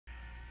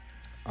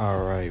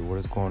Alright, what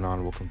is going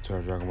on? Welcome to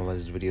our Dragon Ball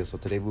Legends video. So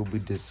today we'll be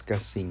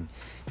discussing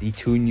the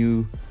two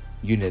new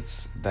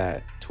units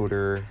that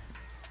Dragon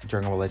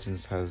Ball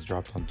Legends has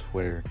dropped on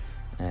Twitter,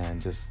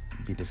 and just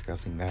be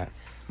discussing that.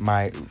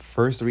 My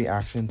first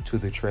reaction to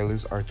the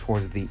trailers are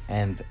towards the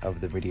end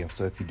of the video.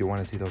 So if you do want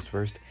to see those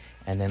first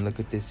and then look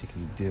at this, you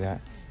can do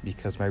that,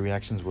 because my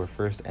reactions were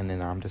first and then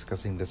I'm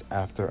discussing this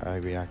after I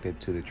reacted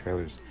to the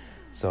trailers.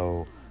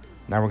 So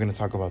now we're going to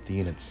talk about the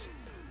units.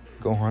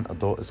 Gohan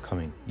Adult is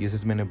coming. Use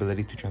his main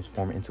ability to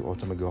transform into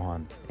Ultimate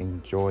Gohan.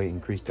 Enjoy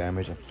increased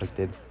damage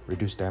inflicted,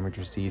 reduced damage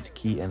received,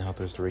 key and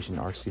health restoration,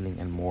 arc ceiling,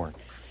 and more.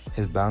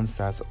 His balance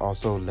stats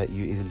also let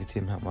you easily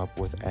team him up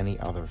with any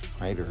other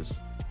fighters.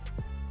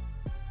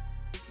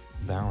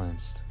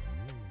 Balanced.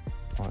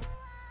 What?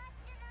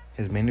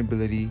 His main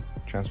ability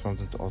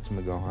transforms into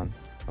Ultimate Gohan.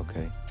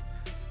 Okay.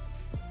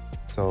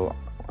 So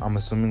I'm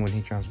assuming when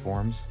he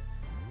transforms,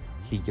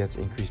 he gets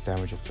increased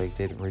damage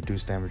inflicted,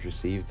 reduced damage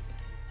received.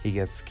 He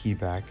gets ki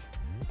back,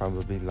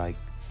 probably like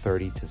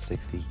 30 to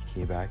 60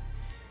 ki back.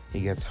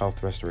 He gets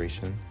health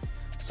restoration.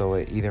 So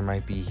it either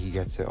might be he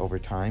gets it over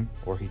time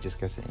or he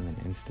just gets it in an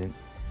instant.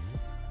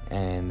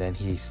 And then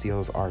he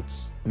steals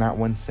arts. Not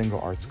one single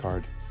arts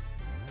card,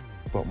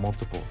 but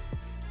multiple.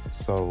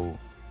 So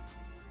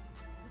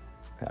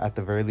at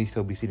the very least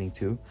he'll be seating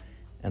 2.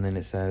 And then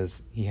it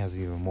says he has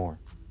even more.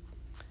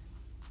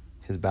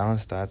 His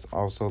balance stats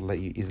also let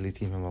you easily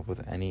team him up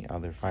with any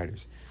other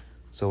fighters.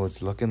 So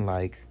it's looking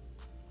like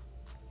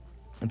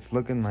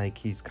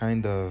he's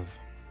kind of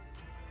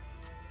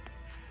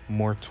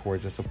more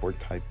towards a support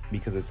type,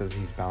 because it says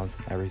he's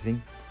balancing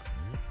everything.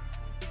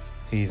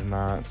 He's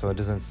not, so it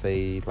doesn't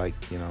say like,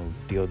 you know,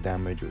 deal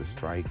damage with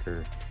strike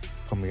or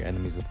pummel your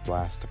enemies with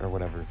blast or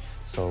whatever.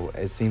 So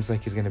it seems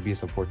like he's going to be a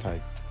support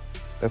type.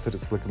 That's what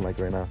it's looking like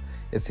right now.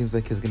 It seems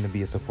like he's going to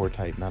be a support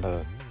type, not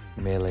a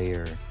melee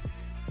or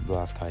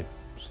blast type.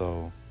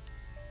 So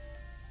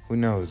who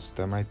knows?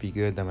 That might be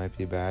good, that might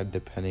be bad,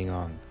 depending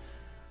on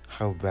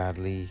how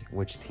badly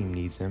which team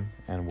needs him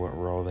and what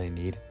role they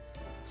need.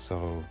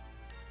 So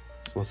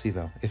we'll see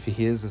though. If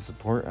he is a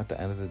support, at the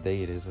end of the day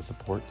it is a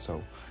support,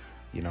 so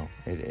you know,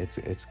 it's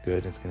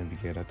good. It's gonna be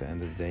good at the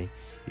end of the day.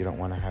 You don't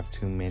want to have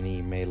too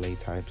many melee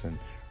types and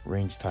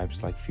range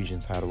types like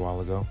Fusions had a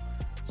while ago,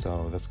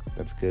 so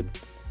that's good.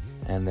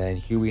 And then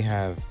here we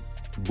have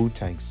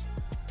Buutenks,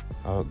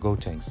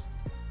 Gotenks,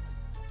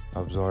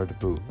 Absorbed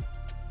Buu,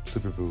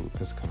 Super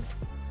Buu is coming.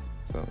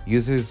 So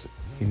uses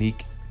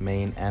unique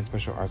main and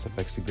special arts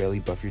effects to greatly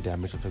buff your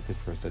damage inflicted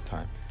for a set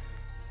time,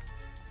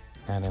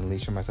 and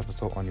unleash your massive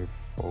assault on your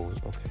foes.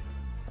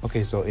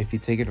 Okay, so if you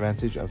take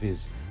advantage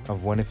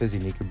of one of his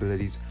unique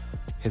abilities,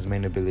 his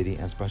main ability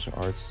and special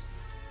arts,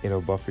 it'll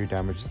buff your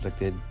damage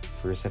inflicted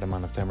for a set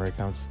amount of timer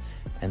counts,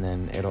 and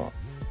then it'll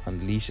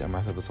unleash a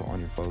massive assault on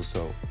your foes.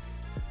 So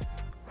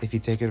if you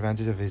take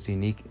advantage of his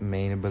unique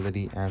main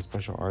ability and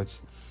special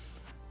arts,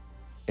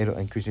 it'll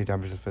increase your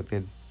damage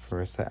inflicted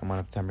for a set amount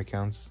of timer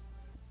counts.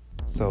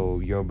 So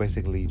you'll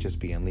basically just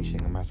be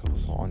unleashing a massive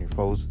assault on your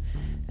foes,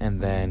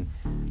 and then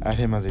add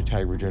him as your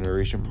tag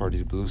regeneration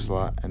party's blue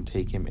slot and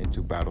take him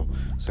into battle.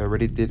 So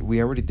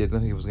we already did know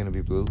he was going to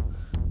be blue,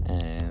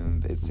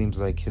 and it seems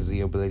like his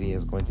Z ability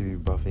is going to be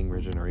buffing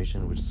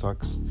regeneration, which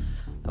sucks.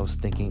 I was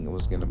thinking it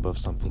was going to buff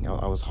something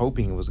else. I was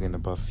hoping it was going to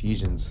buff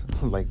fusions,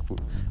 like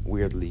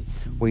weirdly.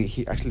 Wait,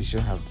 he actually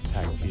should have the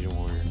tag fusion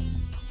warrior,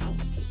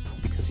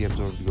 because he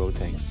absorbed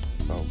Gotenks,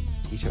 so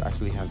he should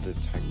actually have the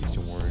tag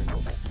fusion warrior.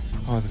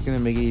 Oh, that's gonna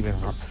make it even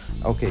hard.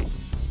 Okay,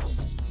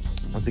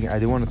 once again, I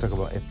do want to talk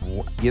about if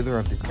either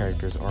of these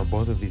characters or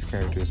both of these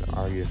characters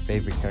are your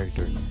favorite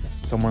character.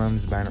 Someone on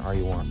this banner are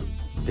you want?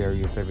 They're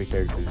your favorite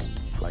characters,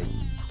 like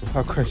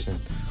without question.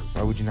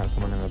 Why would you not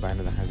someone on a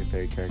banner that has your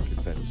favorite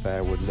characters?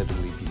 That would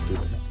literally be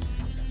stupid.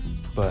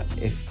 But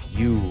if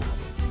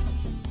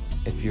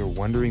you're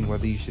wondering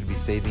whether you should be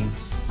saving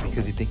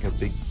because you think a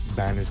big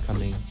banner is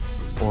coming,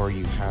 or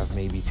you have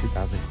maybe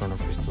 2,000 chrono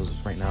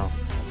crystals right now,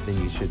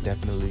 then you should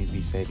definitely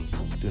be saving.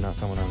 Do not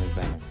summon on his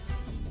banner.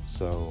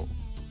 So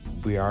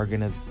we are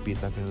gonna be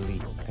definitely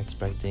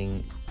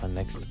expecting a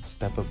next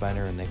step up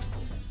banner, a next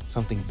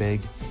something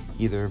big,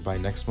 either by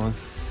next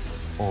month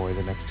or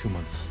the next 2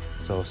 months.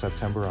 So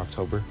September,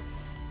 October,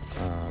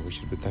 we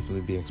should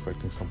definitely be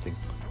expecting something.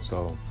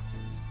 So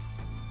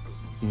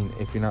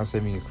if you're not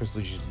saving your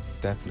crystals, you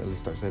should definitely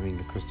start saving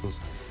your crystals.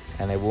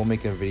 And I will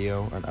make a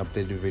video, an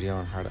updated video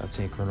on how to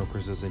obtain chrono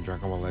crystals in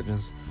Dragon Ball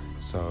Legends,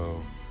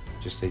 so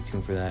just stay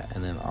tuned for that.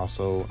 And then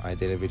also I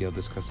did a video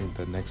discussing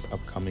the next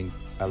upcoming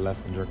LF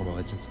in Dragon Ball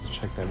Legends, so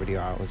check that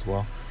video out as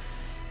well.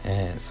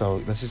 And so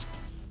let's just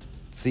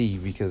see,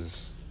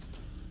 because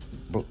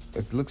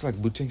it looks like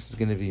Buutenks is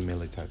going to be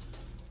melee type,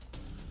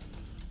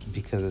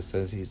 because it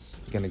says he's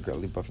going to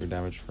greatly buff your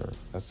damage for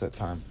a set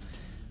time.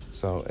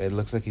 So it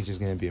looks like he's just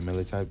going to be a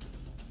melee type.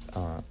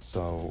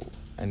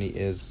 And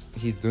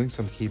he's doing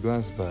some ki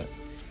blast, but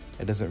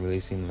it doesn't really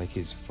seem like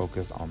he's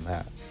focused on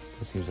that.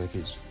 It seems like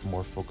he's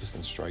more focused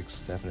on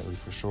strikes, definitely,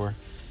 for sure,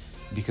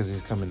 because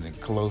he's coming in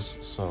close.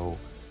 So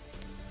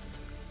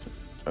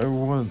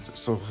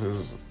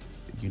his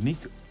unique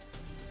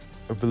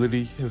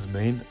ability, his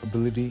main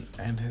ability,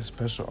 and his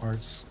special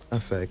arts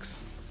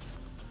effects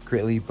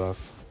greatly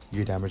buff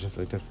your damage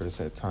inflicted for a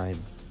set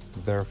time,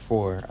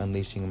 therefore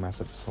unleashing a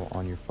massive assault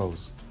on your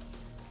foes.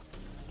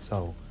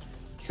 So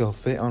he'll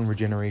fit on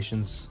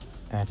regenerations,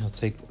 and he'll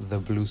take the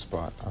blue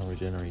spot on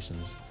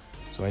regenerations.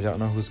 So I don't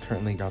know who's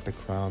currently got the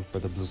crown for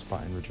the blue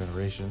spot in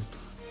regeneration,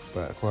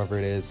 but whoever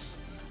it is,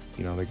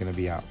 you know, they're gonna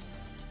be out.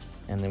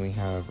 And then we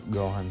have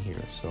Gohan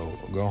here. So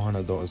Gohan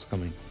Adult is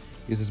coming.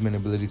 He uses his main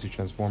ability to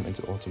transform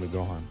into Ultimate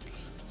Gohan.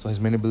 So his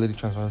main ability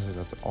transforms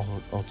into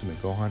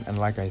Ultimate Gohan, and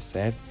like I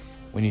said,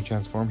 when you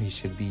transform, he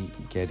should be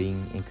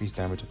getting increased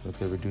damage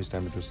inflicted, reduced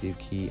damage received,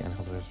 key and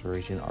health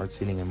restoration, art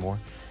sealing, and more.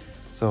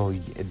 So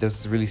it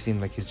doesn't really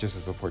seem like he's just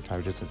a support type.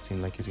 It doesn't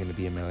seem like he's going to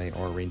be a melee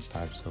or a range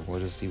type. So we'll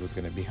just see what's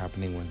going to be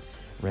happening when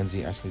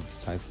Renzi actually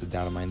decides to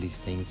data mine these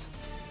things,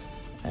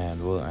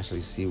 and we'll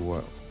actually see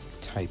what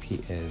type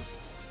he is.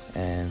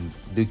 And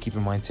do keep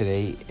in mind,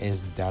 today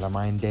is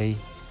DATAMINE day,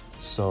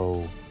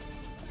 so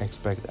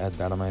expect a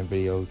DATAMINE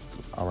video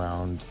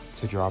around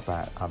to drop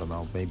at, I don't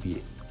know,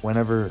 maybe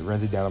whenever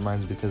Renzi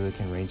DATAMINEs, because it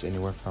can range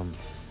anywhere from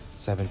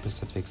 7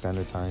 Pacific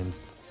Standard Time,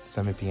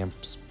 7 p.m.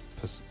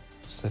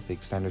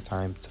 Pacific Standard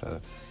Time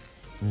to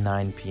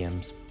 9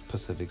 p.m.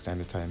 Pacific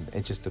Standard Time.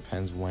 It just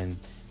depends when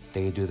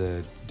they do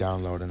the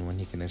download and when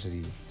he can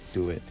actually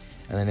do it.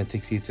 And then it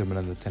takes YouTube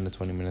another 10 to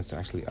 20 minutes to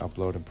actually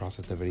upload and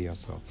process the video,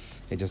 so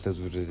it just is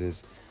what it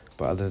is.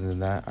 But other than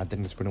that, I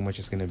think that's pretty much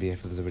just going to be it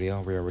for this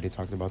video. We already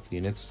talked about the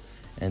units,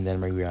 and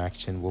then my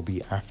reaction will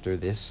be after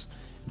this,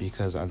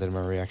 because I did my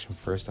reaction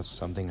first. That's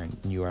something I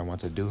knew I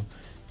wanted to do.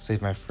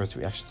 Save my first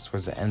reactions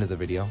towards the end of the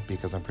video,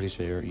 because I'm pretty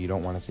sure you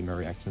don't want to see my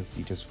reactions.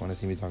 You just want to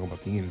see me talk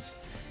about the units.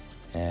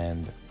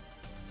 And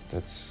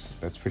that's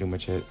pretty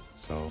much it.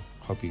 So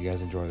hope you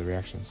guys enjoy the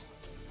reactions.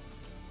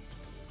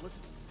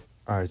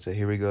 Alright, so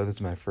here we go. This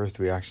is my first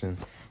reaction.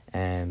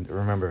 And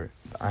remember,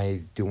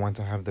 I do want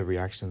to have the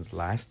reactions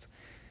last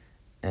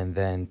and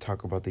then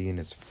talk about the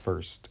units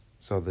first.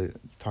 So the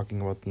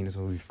talking about the units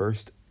will be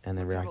first, and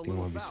then reacting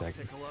will be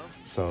second.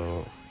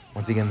 So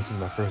once again, this is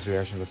my first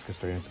reaction. Let's get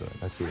straight into it.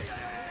 Let's see.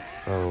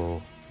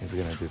 So he's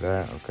gonna do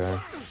that. Okay,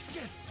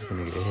 he's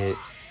gonna get hit.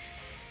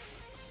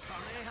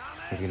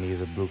 He's gonna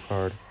use a blue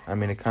card. I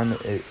mean, it kind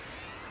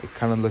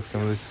of looks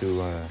similar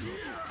to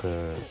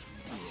the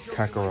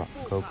Kakarot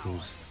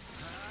Goku's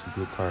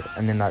blue card,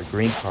 and then that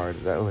green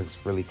card that looks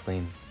really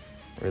clean,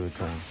 really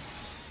clean.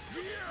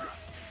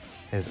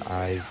 His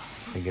eyes,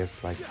 I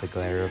guess, like the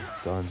glare of the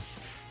sun.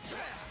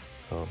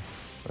 So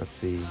let's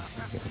see.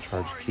 He's gonna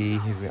charge key.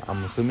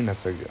 I'm assuming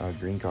that's a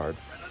green card.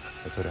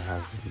 That's what it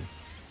has to be.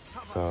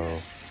 So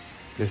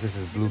this is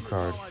his blue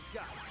card,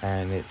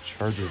 and it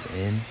charges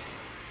in,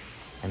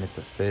 and it's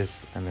a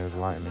fist, and there's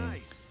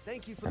lightning,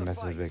 and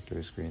that's a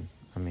victory screen.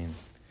 I mean,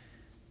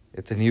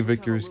 it's a new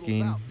victory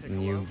screen, a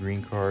new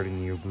green card, a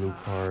new blue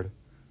card.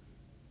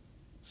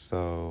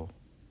 So,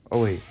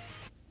 oh wait.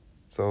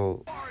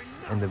 So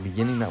in the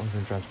beginning, that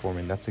wasn't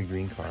transforming. That's a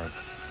green card.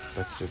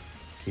 That's just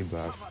Key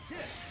Blast.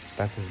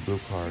 That's his blue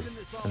card.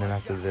 And then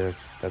after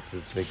this, that's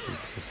his victory.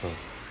 So,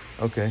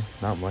 okay,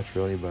 not much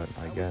really, but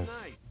I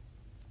guess.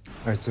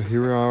 Alright, so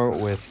here we are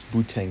with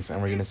Buutenks,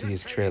 and we're gonna see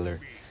his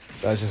trailer.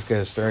 So I just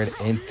get straight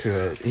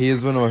into it. He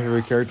is one of my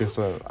favorite characters,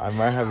 so I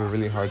might have a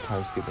really hard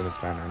time skipping his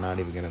banner. Not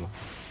even gonna lie.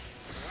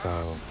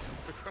 So,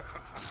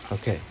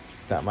 okay,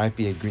 that might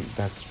be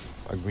that's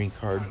a green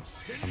card,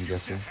 I'm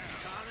guessing.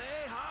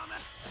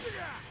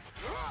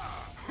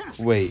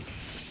 Wait.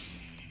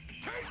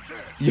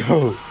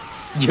 Yo,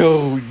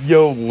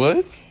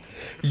 what?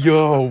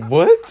 Yo,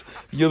 what?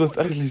 Yo, that's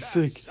actually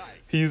sick.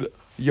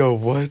 Yo,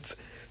 what?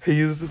 He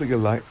uses the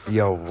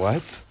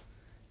what?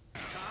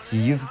 He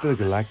uses the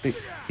galactic,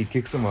 he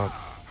kicks him up.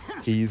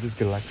 He uses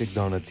galactic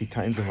donuts, he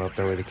tightens him up,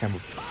 that way they can't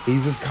move. He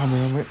uses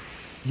Kamehameha.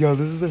 Yo,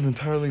 this is an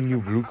entirely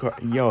new blue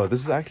card. Yo,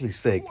 this is actually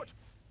sick.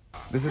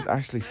 This is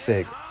actually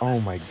sick. Oh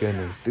my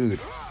goodness, dude.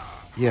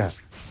 Yeah.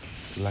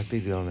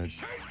 Galactic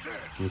donuts.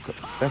 Blue card.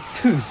 That's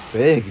too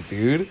sick,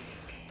 dude.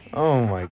 Oh my